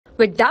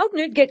With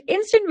Doubtnut, get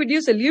instant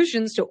video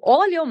solutions to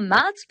all your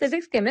maths,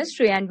 physics,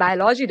 chemistry, and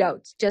biology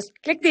doubts. Just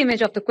click the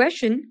image of the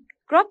question,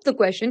 crop the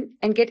question,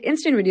 and get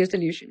instant video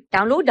solution.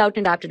 Download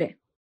Doubtnut app today.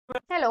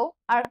 Hello,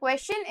 our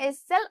question is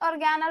cell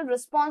organelle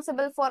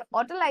responsible for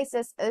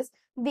autolysis is,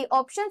 the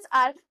options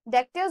are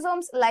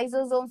dactyosomes,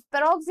 lysosomes,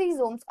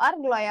 peroxisomes or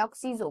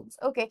glyoxysomes.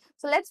 Okay,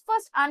 so let's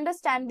first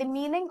understand the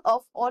meaning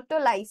of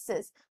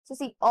autolysis. So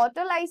see,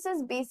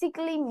 autolysis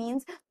basically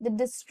means the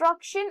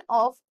destruction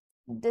of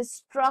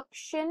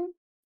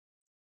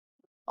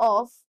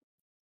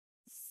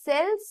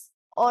cells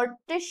or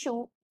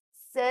tissue,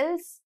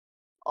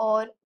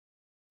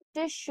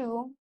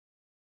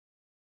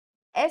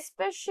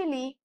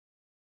 especially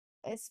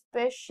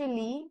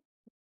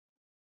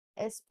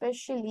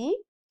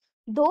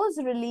those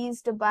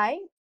released by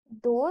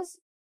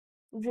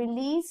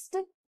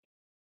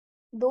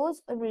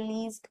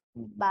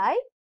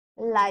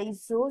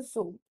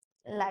lysosome.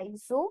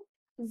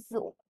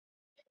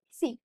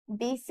 See,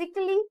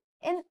 basically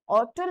in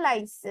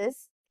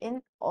autolysis,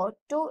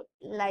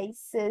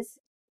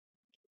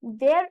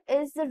 there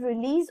is the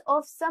release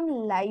of some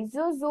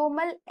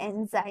lysosomal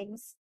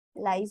enzymes.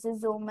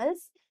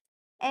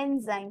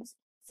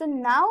 So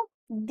now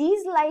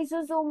these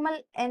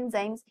lysosomal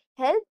enzymes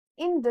help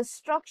in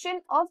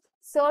destruction of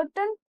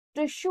certain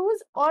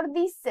tissues or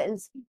the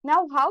cells.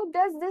 Now, how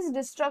does this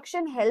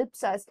destruction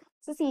helps us?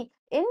 So see,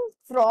 in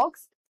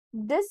frogs,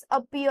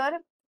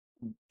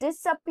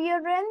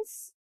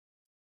 disappearance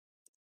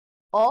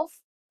of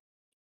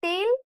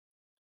tail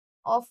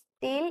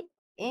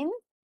in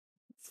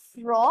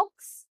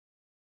frogs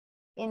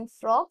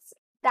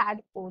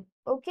tadpole.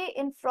 Okay,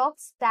 in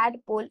frogs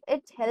tadpole,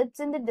 it helps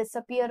in the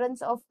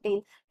disappearance of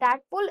tail.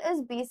 Tadpole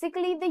is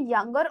basically the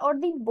younger or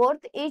the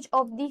birth age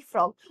of the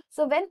frog.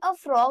 So when a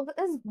frog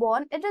is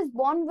born, it is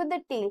born with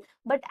the tail,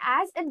 but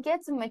as it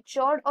gets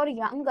matured or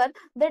younger,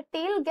 the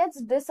tail gets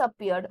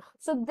disappeared.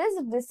 So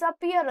this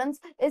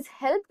disappearance is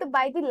helped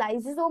by the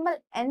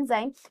lysosomal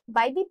enzyme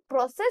by the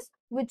process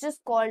which is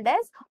called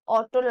as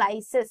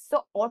autolysis.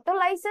 So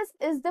autolysis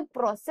is the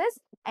process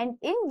and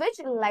in which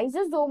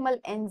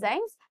lysosomal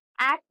enzymes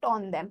act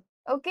on them.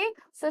 Okay,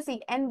 so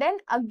see, and then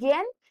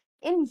again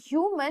in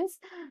humans,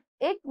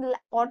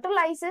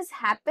 autolysis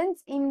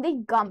happens in the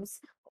gums.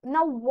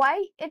 Now,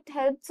 why it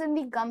helps in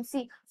the gums?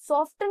 See,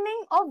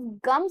 softening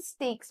of gums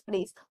takes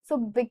place. So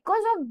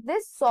because of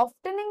this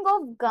softening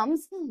of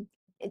gums,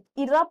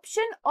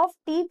 eruption of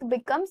teeth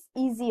becomes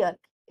easier.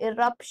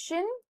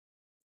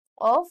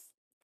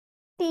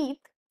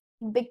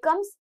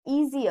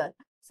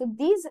 So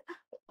these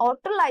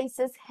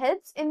autolysis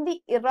helps in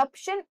the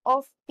eruption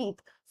of teeth.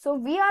 So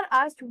we are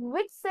asked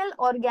which cell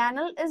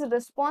organelle is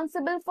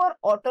responsible for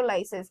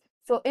autolysis.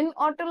 So in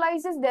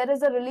autolysis, there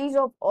is a release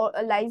of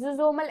a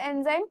lysosomal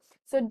enzyme.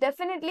 So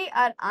definitely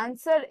our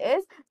answer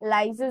is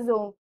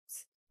lysosomes,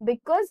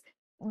 because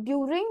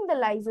during the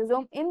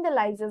lysosome, in the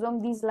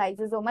lysosome, these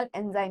lysosomal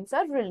enzymes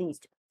are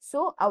released.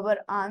 So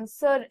our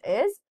answer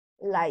is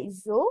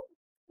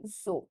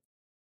lysosome.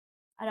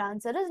 Our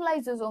answer is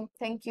lysosome.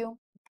 Thank you.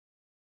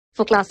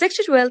 For class 6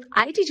 to 12,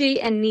 IIT JEE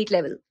and NEET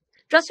level.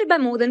 Trusted by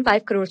more than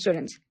 5 crore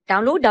students.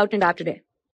 Download Doubtnut app today.